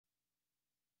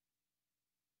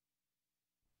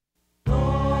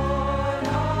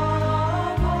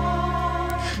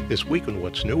This week in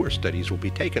What's New, our studies will be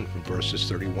taken from verses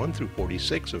 31 through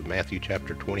 46 of Matthew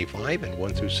chapter 25 and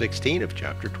 1 through 16 of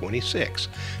chapter 26.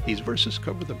 These verses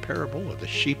cover the parable of the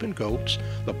sheep and goats,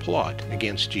 the plot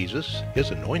against Jesus,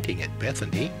 his anointing at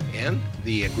Bethany, and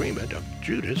the agreement of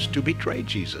Judas to betray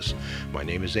Jesus. My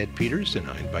name is Ed Peters, and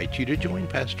I invite you to join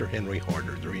Pastor Henry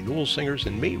Harder, the Renewal Singers,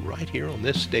 and me right here on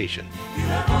this station. You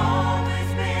have always